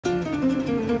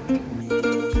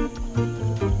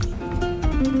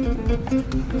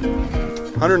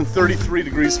133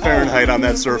 degrees Fahrenheit on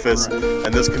that surface,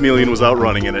 and this chameleon was out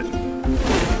running in it.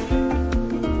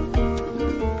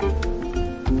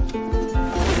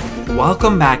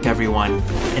 Welcome back, everyone.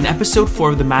 In episode 4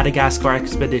 of the Madagascar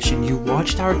expedition, you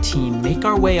watched our team make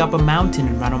our way up a mountain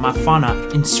in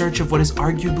Ranomafana in search of what is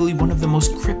arguably one of the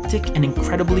most cryptic and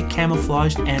incredibly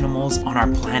camouflaged animals on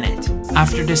our planet.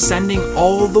 After descending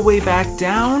all the way back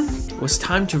down, it was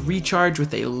time to recharge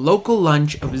with a local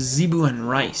lunch of zebu and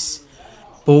rice.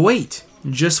 But wait,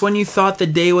 just when you thought the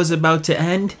day was about to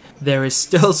end, there is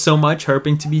still so much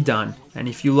herping to be done. And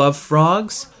if you love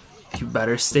frogs, you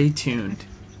better stay tuned.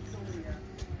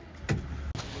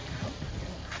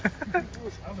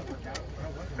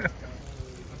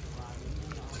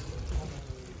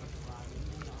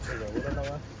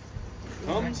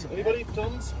 Tums? Anybody?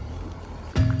 Tums?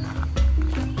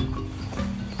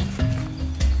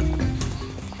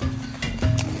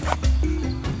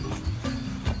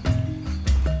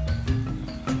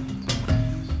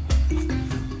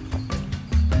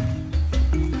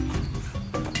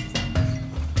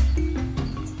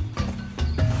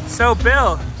 So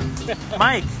Bill,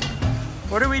 Mike,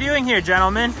 what are we doing here,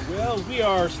 gentlemen? Well, we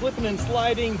are slipping and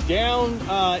sliding down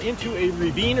into a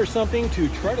ravine or something to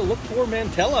try to look for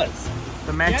mantellas.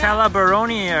 The Mantella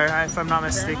baroni, or if I'm not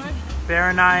mistaken,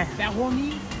 baroni,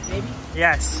 maybe?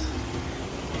 Yes.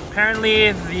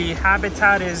 Apparently the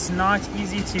habitat is not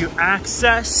easy to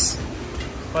access,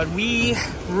 but we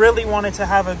really wanted to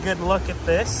have a good look at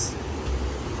this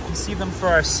and see them for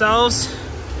ourselves.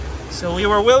 So we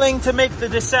were willing to make the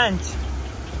descent.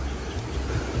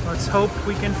 Let's hope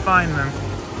we can find them.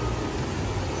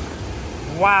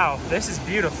 Wow, this is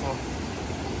beautiful.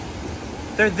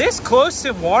 They're this close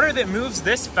to water that moves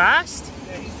this fast?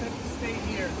 Yeah, he said to stay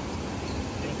here.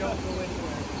 They don't go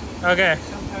anywhere. Okay.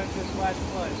 Sometimes it flash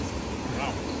floods.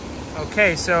 Wow.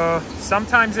 Okay, so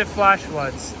sometimes it flash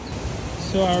floods.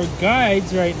 So our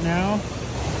guides right now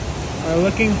are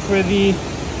looking for the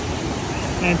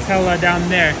Mantella down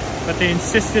there, but they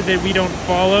insisted that we don't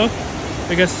follow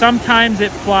because sometimes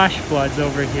it flash floods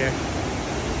over here.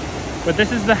 But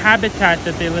this is the habitat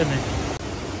that they live in.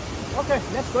 Okay,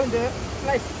 let's go in the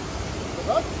place.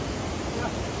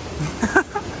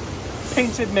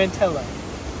 Painted mantella.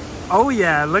 Oh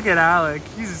yeah, look at Alec.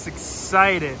 He's just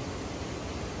excited.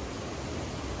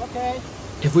 Okay.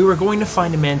 If we were going to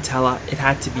find a Mantella, it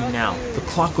had to be now. The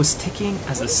clock was ticking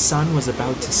as the sun was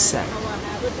about to set.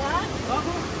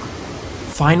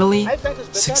 Finally,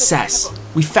 success!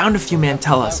 We found a few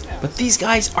Mantellas, but these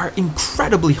guys are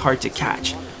incredibly hard to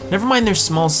catch. Never mind their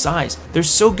small size, they're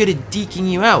so good at deking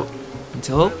you out.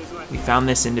 Until we found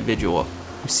this individual,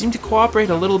 who seemed to cooperate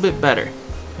a little bit better,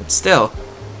 but still,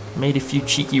 made a few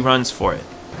cheeky runs for it.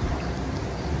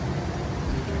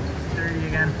 Dirty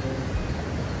again.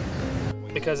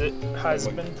 Because it has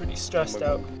been pretty stressed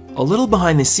out. A little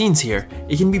behind the scenes here,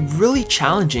 it can be really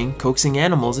challenging coaxing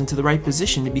animals into the right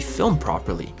position to be filmed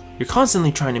properly. You're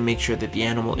constantly trying to make sure that the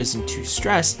animal isn't too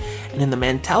stressed, and in the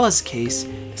Mantella's case,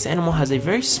 this animal has a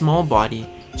very small body,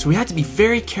 so we had to be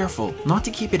very careful not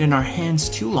to keep it in our hands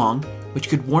too long, which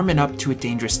could warm it up to a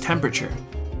dangerous temperature.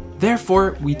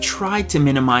 Therefore, we tried to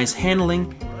minimize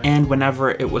handling, and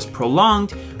whenever it was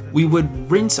prolonged, we would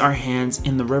rinse our hands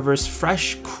in the river's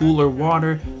fresh, cooler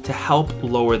water to help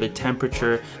lower the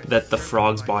temperature that the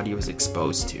frog's body was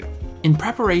exposed to. In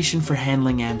preparation for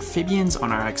handling amphibians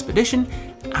on our expedition,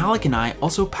 Alec and I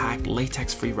also packed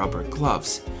latex-free rubber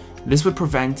gloves. This would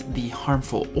prevent the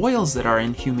harmful oils that are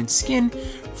in human skin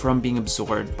from being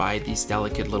absorbed by these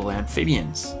delicate little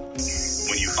amphibians.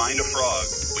 When you find a frog,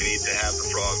 we need to have the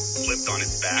frog flipped on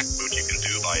its back, which you can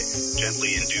do by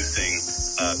gently inducing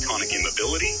tonic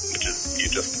immobility, which is you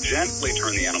just gently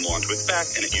turn the animal onto its back,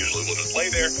 and it usually will just lay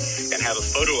there, and have a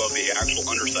photo of the actual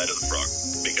underside of the frog,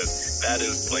 because that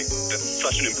is that's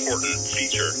such an important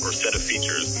feature or set of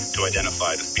features to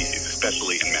identify the species,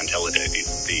 especially in Mantellidae,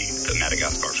 the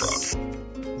Madagascar frogs.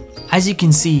 As you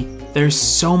can see, there's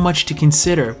so much to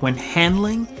consider when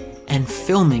handling and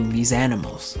filming these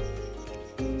animals.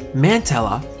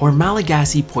 Mantella, or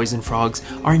Malagasy poison frogs,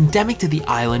 are endemic to the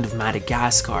island of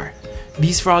Madagascar.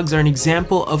 These frogs are an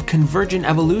example of convergent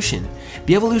evolution,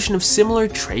 the evolution of similar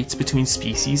traits between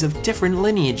species of different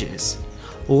lineages.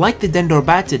 Like the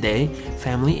Dendrobatidae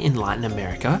family in Latin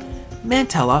America,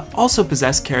 Mantella also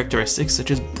possess characteristics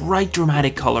such as bright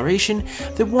dramatic coloration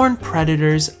that warn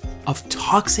predators of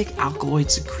toxic alkaloid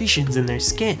secretions in their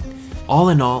skin. All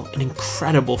in all, an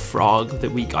incredible frog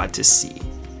that we got to see.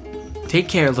 Take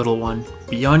care, little one.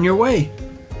 Be on your way.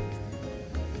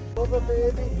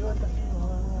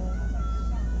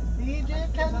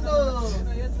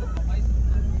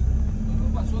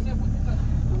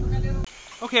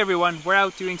 Okay everyone, we're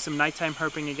out doing some nighttime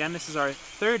herping again. This is our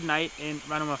third night in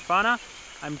Ranomafana.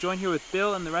 I'm joined here with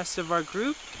Bill and the rest of our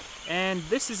group. And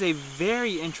this is a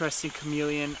very interesting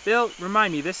chameleon. Bill,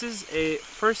 remind me, this is a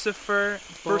Furcifer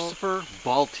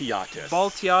Baltiatus.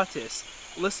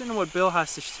 Baltiatus. Listen to what Bill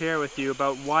has to share with you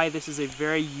about why this is a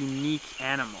very unique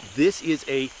animal. This is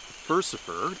a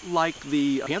Furcifer, like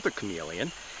the panther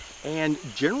chameleon. And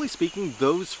generally speaking,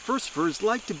 those furcifers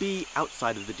like to be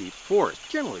outside of the deep forest,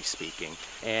 generally speaking.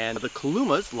 And the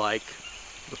kalumas, like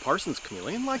the Parsons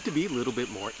chameleon, like to be a little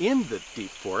bit more in the deep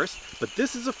forest. But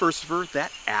this is a furcifer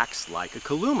that acts like a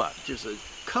kaluma. There's a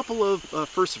couple of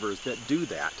furcifers that do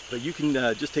that. But you can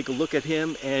just take a look at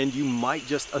him and you might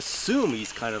just assume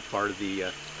he's kind of part of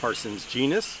the Parsons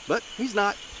genus, but he's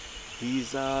not.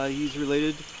 He's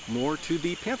related more to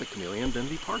the panther chameleon than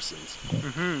the Parsons.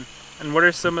 Mm-hmm. And what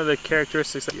are some of the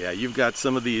characteristics? Yeah, you've got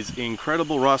some of these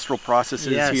incredible rostral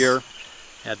processes here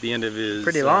at the end of his...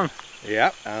 Pretty long.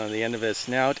 Yeah, on the end of his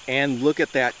snout. And look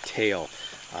at that tail.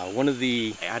 One of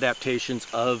the adaptations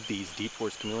of these deep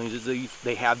forest chameleons is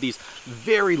they have these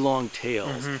very long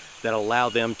tails that allow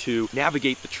them to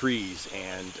navigate the trees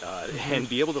and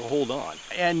be able to hold on.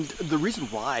 And the reason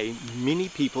why many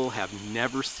people have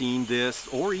never seen this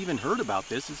or even heard about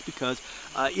this is because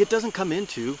it doesn't come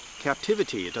into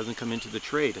captivity. It doesn't come into the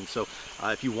trade. And so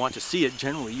if you want to see it,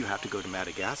 generally you have to go to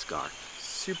Madagascar.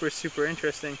 Super, super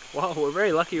interesting. Wow, we're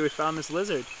very lucky we found this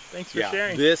lizard. Thanks for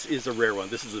sharing. This is a rare one.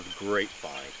 This is a great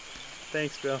find.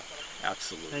 Thanks, Bill.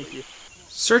 Absolutely. Thank you.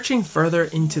 Searching further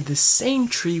into the same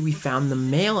tree we found the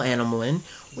male animal in,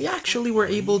 we actually were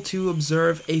able to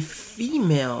observe a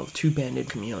female two-banded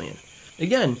chameleon.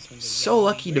 Again, so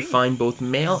lucky to find both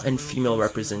male and female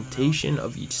representation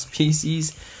of each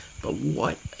species, but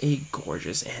what a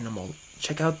gorgeous animal.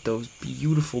 Check out those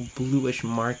beautiful bluish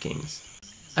markings.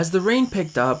 As the rain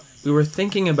picked up, we were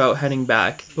thinking about heading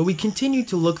back, but we continued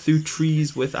to look through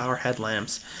trees with our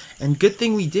headlamps. And good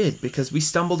thing we did, because we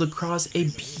stumbled across a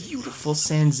beautiful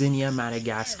Sanzinia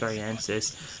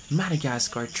madagascariensis,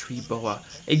 Madagascar tree boa.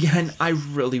 Again, I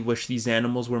really wish these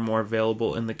animals were more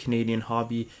available in the Canadian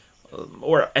hobby,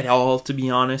 or at all, to be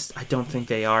honest. I don't think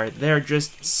they are. They're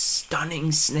just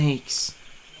stunning snakes.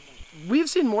 We've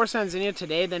seen more Sanzinia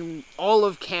today than all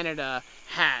of Canada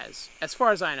has, as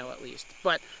far as I know at least.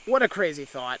 But what a crazy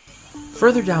thought.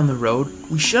 Further down the road,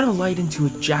 we shone a light into a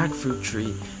jackfruit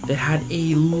tree that had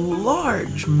a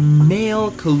large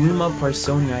male Kaluma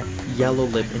parsonia yellow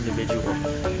lip individual.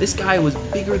 This guy was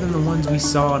bigger than the ones we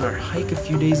saw on our hike a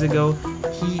few days ago.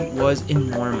 He was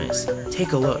enormous.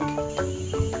 Take a look.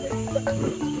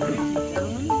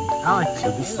 Alex,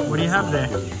 what do you have there?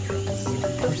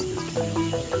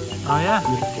 Oh yeah.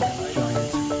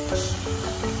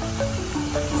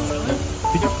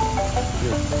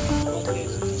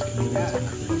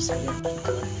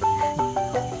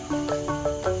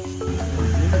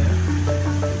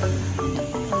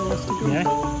 Yeah.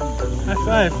 High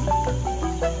five.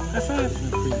 High five.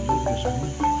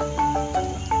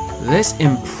 This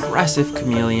impressive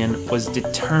chameleon was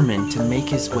determined to make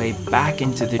his way back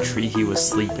into the tree he was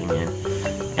sleeping in.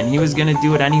 And he was gonna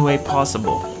do it any way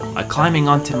possible, by climbing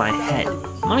onto my head.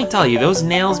 Let me tell you, those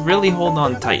nails really hold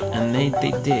on tight, and they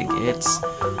dig. It's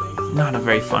not a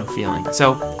very fun feeling.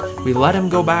 So we let him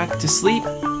go back to sleep,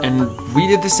 and we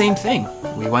did the same thing.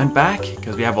 We went back,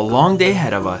 because we have a long day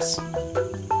ahead of us.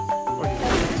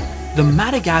 The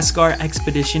Madagascar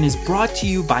expedition is brought to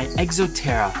you by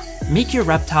Exoterra. Make your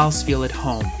reptiles feel at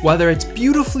home. Whether it's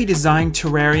beautifully designed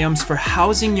terrariums for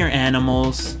housing your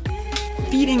animals,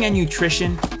 feeding and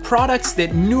nutrition, products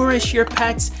that nourish your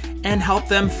pets and help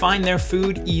them find their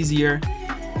food easier,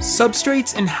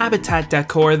 substrates and habitat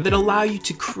decor that allow you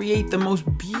to create the most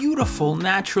beautiful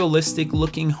naturalistic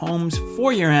looking homes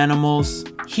for your animals,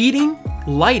 heating,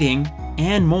 lighting,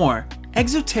 and more.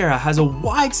 Exoterra has a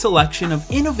wide selection of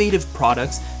innovative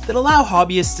products that allow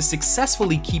hobbyists to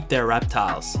successfully keep their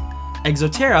reptiles.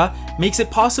 Exoterra makes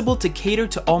it possible to cater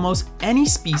to almost any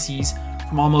species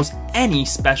from almost any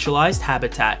specialized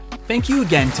habitat. Thank you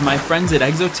again to my friends at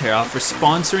Exoterra for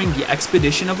sponsoring the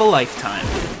expedition of a lifetime.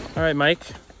 All right, Mike.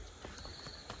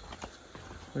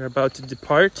 We're about to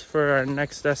depart for our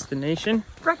next destination.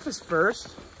 Breakfast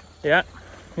first. Yeah,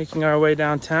 making our way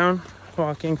downtown,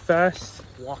 walking fast.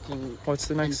 Walking What's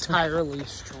the next entirely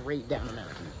straight down the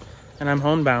mountain. And I'm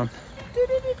homebound.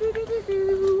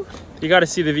 You gotta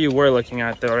see the view we're looking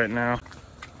at though right now.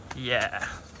 Yeah.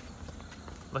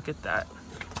 Look at that.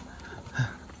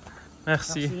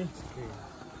 Merci.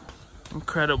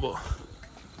 Incredible.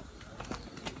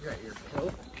 You got your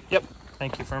pill? Yep.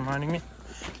 Thank you for reminding me.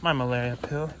 My malaria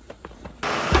pill.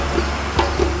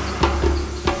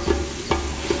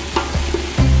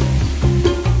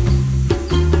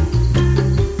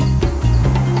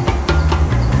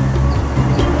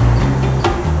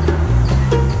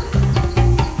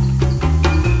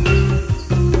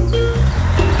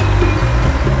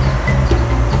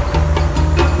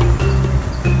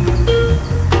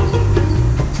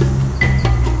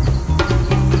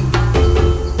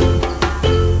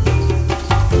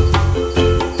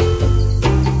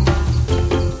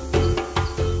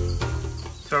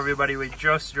 everybody, we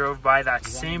just drove by that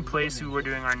same place we were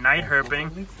doing our night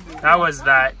herping. That was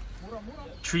that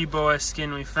tree boa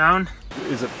skin we found.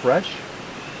 Is it fresh?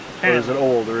 Or is it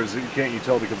old? Or is it, can't you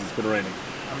tell because it's been raining?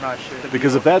 I'm not sure.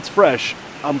 Because if that's fresh,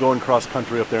 I'm going cross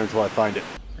country up there until I find it.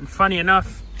 And funny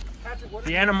enough,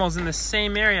 the animal's in the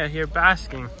same area here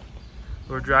basking.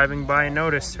 We were driving by and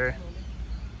noticed her.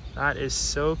 That is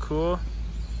so cool.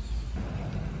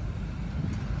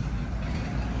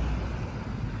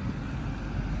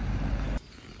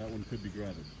 That one could be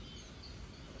gravid.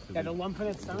 Yeah, the lump in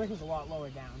its stomach is a lot lower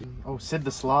down. Oh, Sid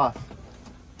the Sloth.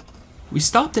 We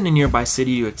stopped in a nearby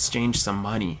city to exchange some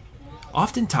money.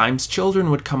 Oftentimes, children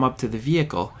would come up to the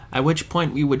vehicle, at which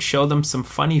point we would show them some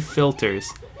funny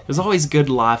filters. It was always good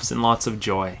laughs and lots of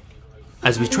joy.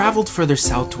 As we traveled further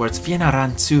south towards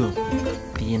Fianarantsoa,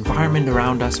 the environment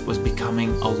around us was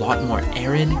becoming a lot more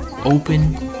arid,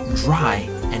 open, dry,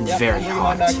 and very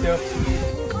hot.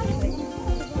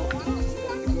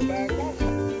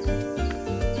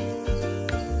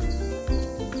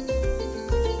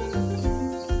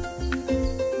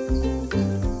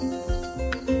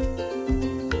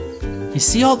 You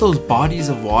see all those bodies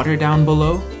of water down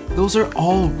below? Those are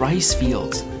all rice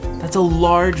fields. That's a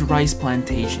large rice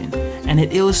plantation, and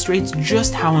it illustrates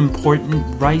just how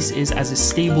important rice is as a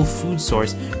stable food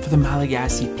source for the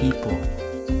Malagasy people.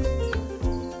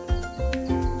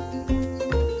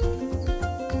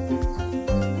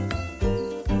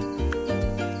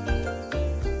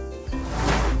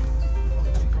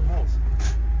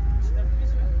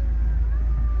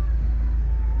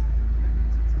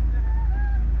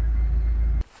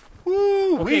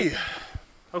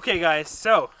 Okay guys,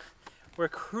 so we're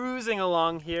cruising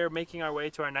along here, making our way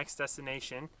to our next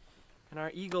destination, and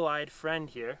our eagle-eyed friend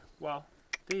here, well,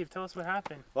 Dave, tell us what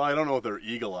happened. Well, I don't know if they're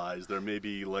eagle eyes. They're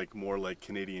maybe like more like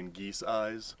Canadian geese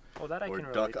eyes. Oh, that I or can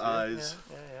relate duck to. eyes.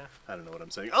 Yeah. I don't know what I'm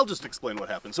saying. I'll just explain what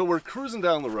happened. So we're cruising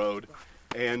down the road,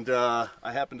 and I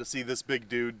happen to see this big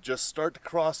dude just start to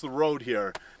cross the road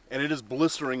here. And it is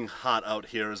blistering hot out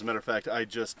here. As a matter of fact, I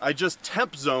just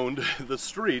temp zoned the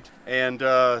street, and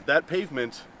that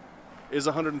pavement is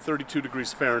 132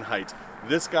 degrees Fahrenheit.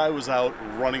 This guy was out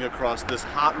running across this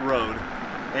hot road,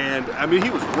 and I mean, he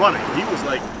was running. He was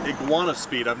like iguana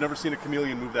speed. I've never seen a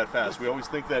chameleon move that fast. We always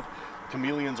think that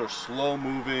chameleons are slow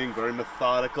moving, very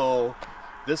methodical.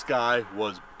 This guy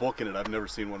was booking it. I've never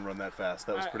seen one run that fast.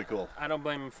 That was pretty cool. I don't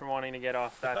blame him for wanting to get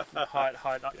off that hot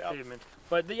pavement.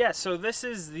 But yeah, so this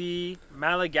is the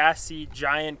Malagasy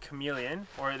giant chameleon,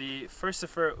 or the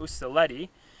Furcifer ustaleti.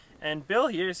 And Bill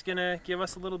here is going to give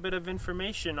us a little bit of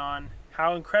information on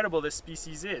how incredible this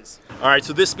species is. All right,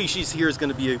 so this species here is going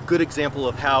to be a good example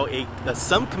of how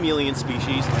some chameleon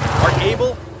species are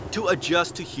able to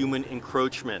adjust to human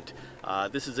encroachment.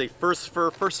 This is a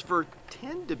Furcifer. Furcifer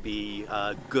tend to be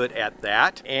good at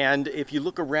that. And if you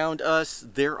look around us,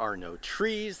 there are no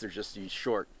trees. There's just these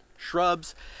short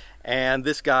shrubs. And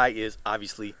this guy is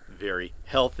obviously very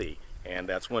healthy. And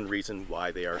that's one reason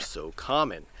why they are so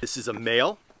common. This is a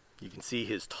male. You can see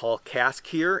his tall casque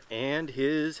here and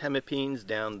his hemipenes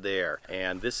down there.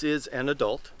 And this is an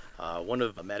adult, one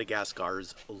of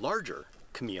Madagascar's larger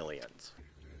chameleons.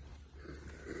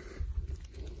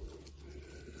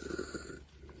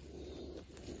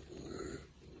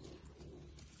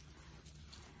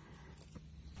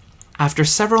 After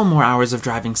several more hours of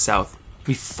driving south,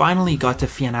 we finally got to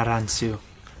Fianarantsoa.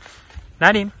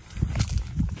 Nadine,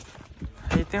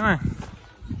 how you doing?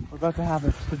 We're about to have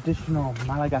a traditional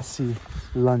Malagasy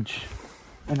lunch.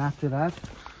 And after that,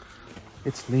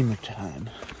 it's lemur time.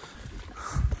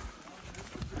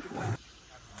 That's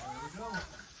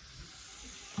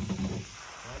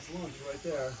lunch right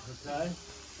there, okay?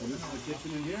 And this is the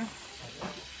kitchen in here?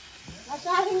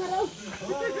 Hello.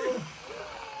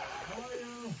 How are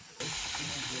you?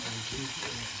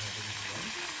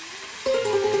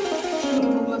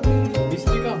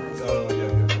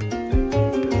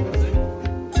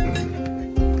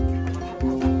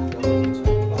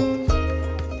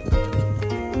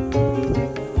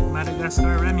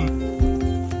 Madagascar Remy.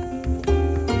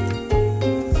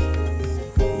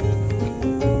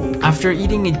 After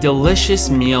eating a delicious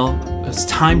meal, it's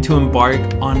time to embark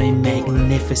on a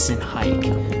magnificent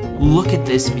hike. Look at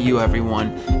this view,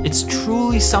 everyone. It's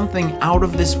truly something out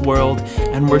of this world,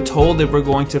 and we're told that we're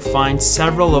going to find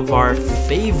several of our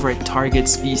favorite target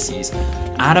species.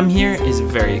 Adam here is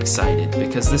very excited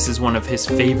because this is one of his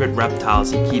favorite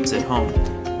reptiles he keeps at home.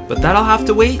 But that'll have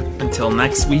to wait until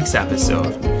next week's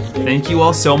episode. Thank you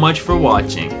all so much for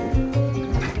watching.